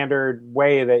standard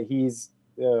way that he's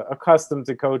accustomed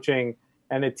to coaching,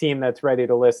 and a team that's ready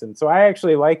to listen. So I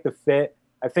actually like the fit.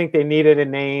 I think they needed a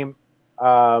name.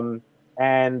 I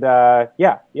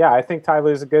think Ty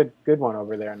Lue's a good one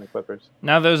over there in the Clippers.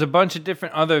 Now there's a bunch of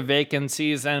different other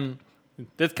vacancies, and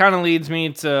this kind of leads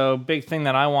me to a big thing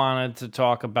that I wanted to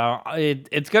talk about.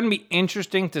 It's going to be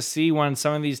interesting to see when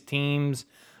some of these teams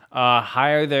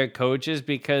hire their coaches,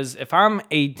 because if I'm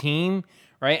a team,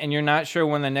 right, and you're not sure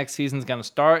when the next season's going to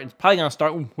start, it's probably going to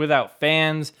start without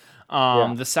fans.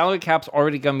 The salary cap's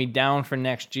already going to be down for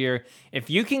next year. If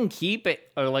you can keep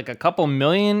it like a couple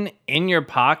million in your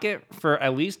pocket for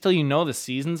at least till the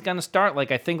season's going to start,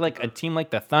 like I think like a team like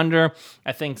the Thunder,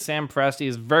 I think Sam Presti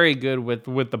is very good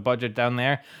with the budget down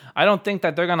there. I don't think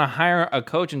that they're going to hire a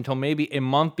coach until maybe a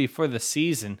month before the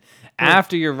season,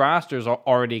 after your rosters are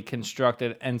already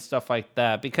constructed and stuff like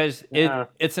that, because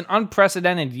it's an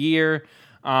unprecedented year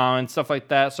and stuff like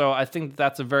that. So I think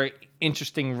that's a very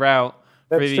interesting route.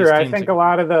 That's true. I think a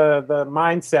lot of the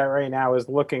mindset right now is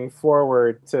looking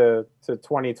forward to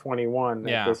 2021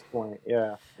 at this point.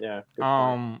 Yeah. Good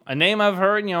point. A name I've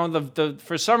heard,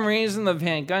 for some reason the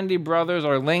Van Gundy brothers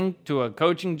are linked to a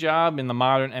coaching job in the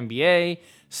modern NBA.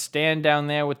 Stan down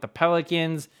there with the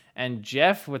Pelicans and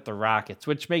Jeff with the Rockets,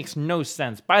 which makes no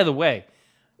sense. By the way,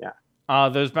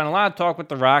 there's been a lot of talk with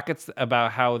the Rockets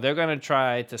about how they're going to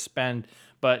try to spend.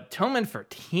 But Tillman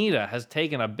Fertitta has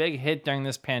taken a big hit during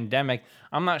this pandemic.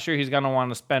 I'm not sure he's going to want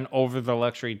to spend over the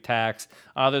luxury tax.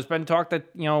 There's been talk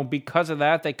that, because of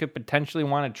that, they could potentially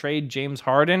want to trade James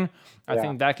Harden. I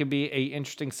think that could be an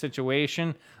interesting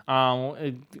situation,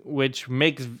 which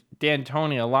makes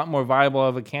D'Antoni a lot more viable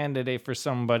of a candidate for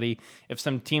somebody. If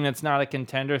some team that's not a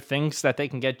contender thinks that they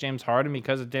can get James Harden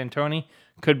because of D'Antoni,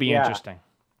 could be interesting.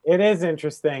 It is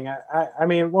interesting. I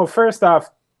mean, well, first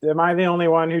off, am I the only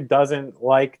one who doesn't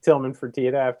like Tillman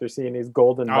Fertitta after seeing these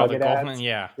Golden Nugget ads?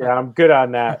 Yeah, I'm good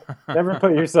on that. Never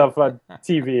put yourself on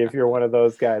TV if you're one of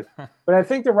those guys. But I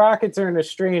think the Rockets are in a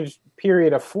strange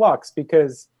period of flux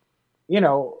because,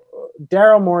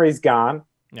 Daryl Morey's gone.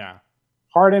 Yeah.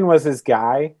 Harden was his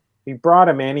guy. He brought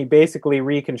him in. He basically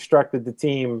reconstructed the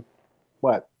team,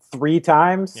 3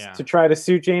 times to try to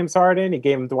suit James Harden. He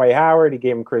gave him Dwight Howard. He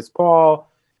gave him Chris Paul.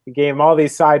 He gave him all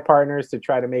these side partners to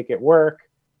try to make it work.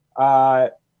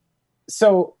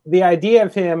 So the idea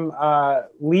of him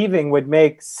leaving would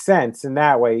make sense in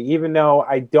that way, even though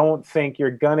I don't think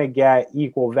you're going to get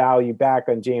equal value back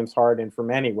on James Harden from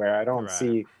anywhere. I don't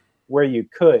see where you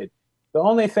could. The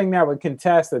only thing that would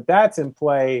contest that that's in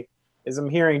play is I'm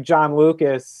hearing John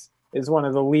Lucas is one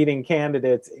of the leading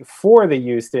candidates for the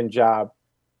Houston job.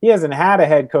 He hasn't had a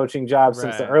head coaching job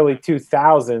since the early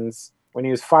 2000s when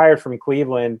he was fired from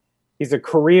Cleveland. He's a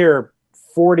career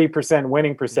 40%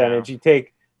 winning percentage. You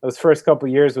take those first couple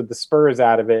of years with the Spurs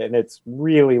out of it, and it's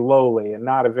really lowly and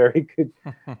not a very good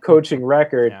coaching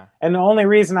record. And the only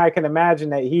reason I can imagine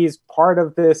that he's part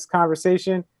of this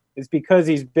conversation is because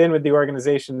he's been with the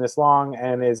organization this long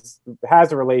and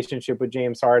has a relationship with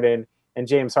James Harden, and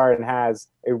James Harden has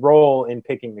a role in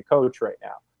picking the coach right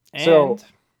now. And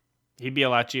he'd be a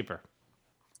lot cheaper.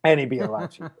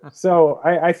 So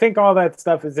I think all that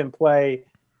stuff is in play.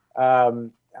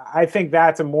 I think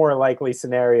that's a more likely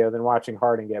scenario than watching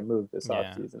Harden get moved this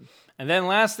offseason. And then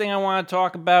last thing I want to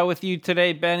talk about with you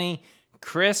today, Benny,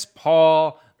 Chris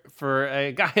Paul. For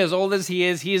a guy as old as he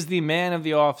is the man of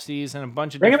the offseason. A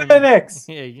bunch of Bring him to the Knicks.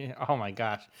 Oh, my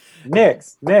gosh.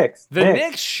 Knicks. The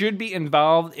Knicks should be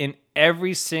involved in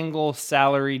every single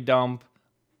salary dump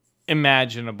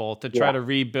imaginable to try to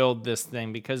rebuild this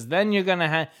thing, because then you're going to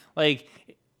have,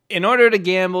 in order to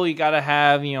gamble, you got to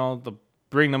have,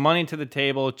 bring the money to the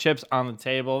table, chips on the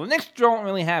table. The Knicks don't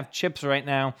really have chips right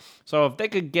now. So if they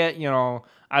could get,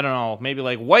 I don't know, maybe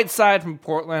like Whiteside from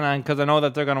Portland, because I know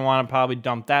that they're going to want to probably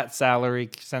dump that salary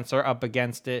since they're up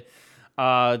against it.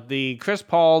 The Chris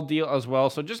Paul deal as well.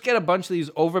 So just get a bunch of these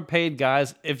overpaid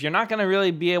guys. If you're not going to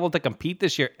really be able to compete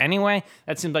this year anyway,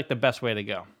 that seems like the best way to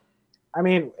go. I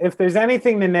mean, if there's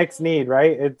anything the Knicks need,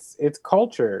 right, it's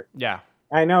culture. Yeah.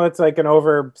 I know it's like an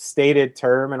overstated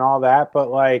term and all that, but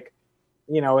like,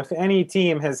 if any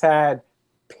team has had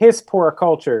piss poor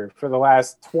culture for the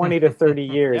last 20 to 30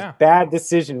 years, yeah. bad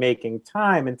decision making,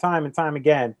 time and time and time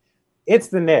again, it's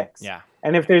the Knicks. Yeah.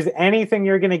 And if there's anything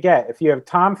you're going to get, if you have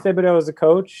Tom Thibodeau as a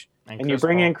coach and you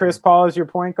bring in Chris Paul as your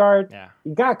point guard,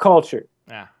 you got culture.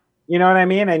 Yeah. You know what I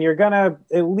mean? And you're going to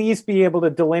at least be able to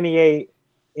delineate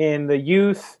in the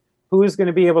youth who's going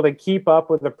to be able to keep up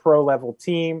with a pro level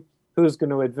team, who's going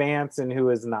to advance and who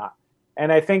is not.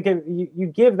 And I think if you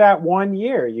give that 1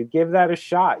 year, you give that a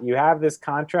shot. You have this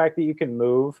contract that you can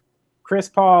move. Chris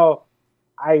Paul,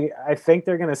 I think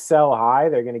they're going to sell high.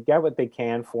 They're going to get what they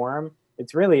can for him.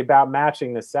 It's really about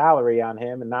matching the salary on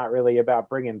him and not really about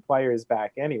bringing players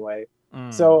back anyway.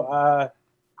 So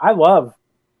I love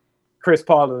Chris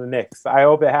Paul to the Knicks. I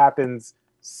hope it happens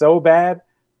so bad.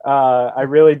 I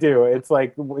really do. It's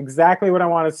like exactly what I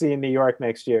want to see in New York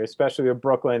next year, especially with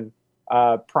Brooklyn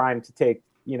primed to take,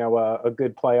 a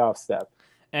good playoff step.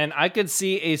 And I could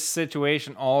see a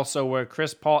situation also where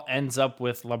Chris Paul ends up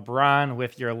with LeBron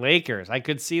with your Lakers. I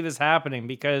could see this happening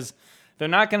because they're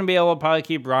not going to be able to probably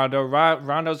keep Rondo.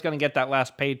 Rondo's going to get that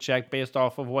last paycheck based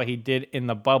off of what he did in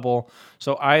the bubble.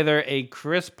 So either a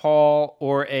Chris Paul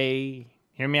or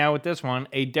hear me out with this one,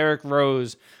 a Derrick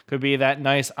Rose could be that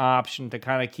nice option to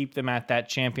kind of keep them at that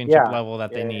championship level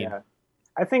that they need. Yeah.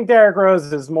 I think Derrick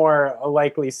Rose is more a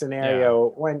likely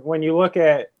scenario when you look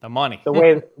at the money, the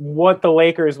way what the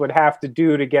Lakers would have to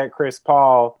do to get Chris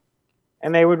Paul.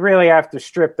 And they would really have to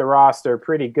strip the roster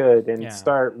pretty good and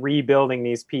start rebuilding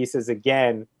these pieces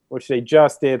again, which they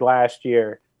just did last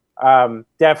year.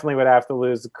 Definitely would have to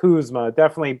lose Kuzma.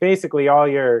 Definitely, basically all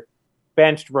your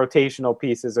benched rotational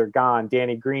pieces are gone.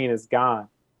 Danny Green is gone.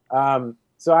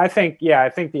 So I think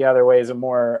the other way is a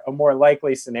more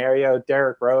likely scenario.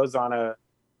 Derrick Rose on a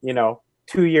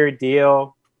 2-year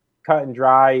deal, cut and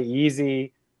dry,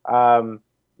 easy.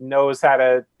 Knows how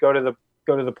to go to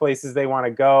the places they want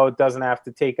to go, doesn't have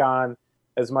to take on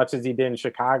as much as he did in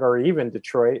Chicago or even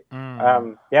Detroit.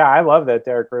 I love that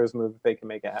Derrick Rose move if they can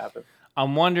make it happen.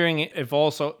 I'm wondering if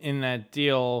also in that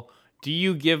deal, do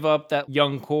you give up that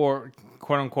young core,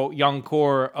 quote unquote, young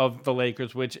core of the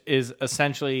Lakers, which is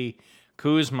essentially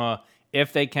Kuzma,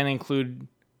 if they can include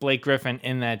Blake Griffin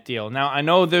in that deal? Now, I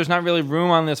know there's not really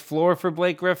room on this floor for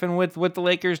Blake Griffin with the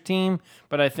Lakers team,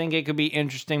 but I think it could be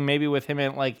interesting maybe with him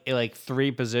at like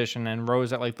 3 position and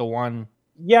Rose at like the 1.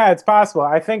 Yeah, it's possible.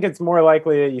 I think it's more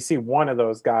likely that you see one of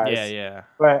those guys. Yeah.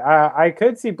 But I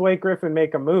could see Blake Griffin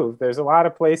make a move. There's a lot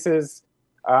of places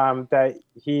that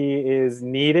he is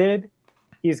needed.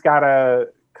 He's got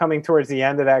coming towards the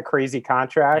end of that crazy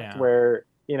contract where,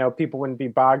 people wouldn't be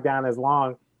bogged down as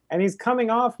long. And he's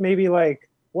coming off maybe like,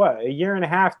 a year and a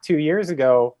half, 2 years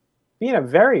ago, being a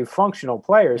very functional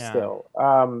player still.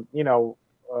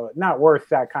 Not worth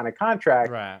that kind of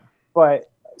contract,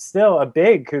 but still a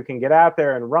big who can get out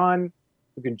there and run,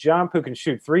 who can jump, who can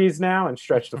shoot threes now and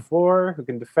stretch the floor, who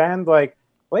can defend. Like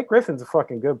Blake Griffin's a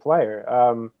fucking good player.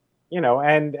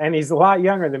 And he's a lot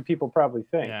younger than people probably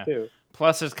think too.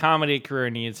 Plus, his comedy career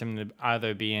needs him to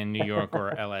either be in New York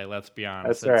or LA. Let's be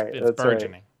honest. That's right. It's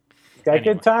burgeoning. Right. He's got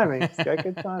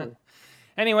good timing.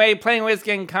 Anyway, plenty of ways to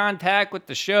get in contact with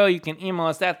the show. You can email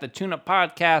us at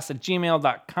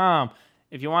thetuneuppodcast@gmail.com.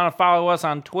 If you want to follow us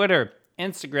on Twitter,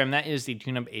 Instagram, that is the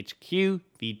TuneUp HQ.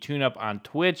 The TuneUp on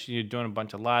Twitch. You're doing a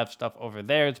bunch of live stuff over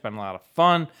there. It's been a lot of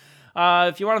fun.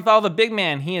 If you want to follow the big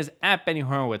man, he is at Benny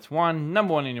Horowitz1,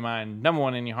 number 1 in your mind, number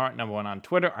 1 in your heart, number 1 on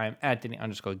Twitter. I am at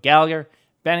Denny_Gallagher.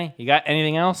 Benny, you got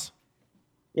anything else?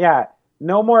 Yeah,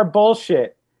 no more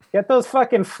bullshit. Get those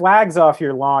fucking flags off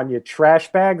your lawn, you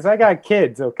trash bags. I got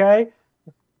kids, okay?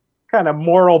 What kind of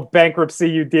moral bankruptcy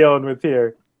you dealing with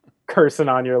here? Cursing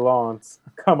on your lawns.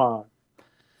 Come on.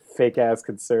 Fake-ass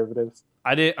conservatives.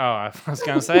 I was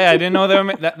going to say, I didn't know there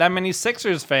were that many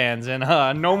Sixers fans, and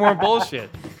no more bullshit.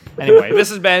 Anyway, this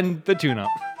has been The Tune Up.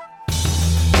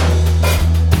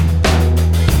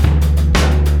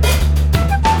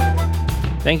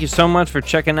 Thank you so much for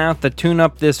checking out The Tune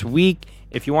Up this week.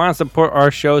 If you want to support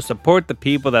our show, support the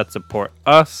people that support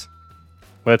us.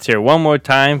 Let's hear one more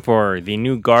time for the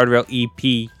new Guardrail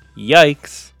EP,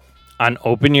 Yikes, on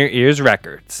Open Your Ears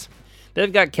Records.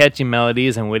 They've got catchy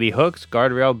melodies and witty hooks.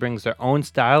 Guardrail brings their own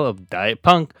style of diet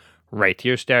punk right to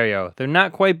your stereo. They're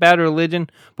not quite Bad Religion,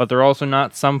 but they're also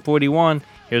not Sum 41.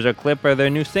 Here's a clip of their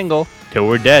new single, Till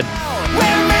We're Dead. We're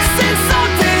missing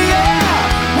something,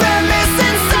 yeah. We're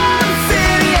missing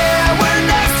something, yeah. We're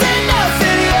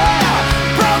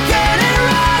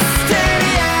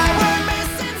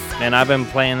and I've been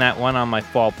playing that one on my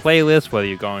fall playlist, whether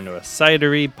you're going to a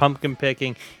cidery, pumpkin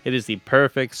picking. It is the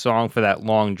perfect song for that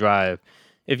long drive.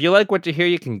 If you like what you hear,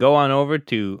 you can go on over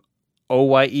to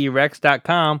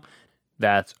OYERex.com.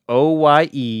 That's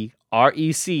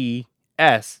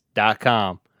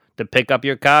OYERECS.com to pick up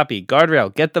your copy.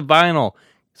 Guardrail, get the vinyl.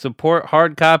 Support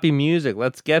hard copy music.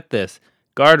 Let's get this.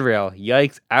 Guardrail,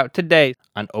 Yikes, out today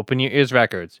on Open Your Ears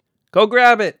Records. Go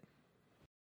grab it!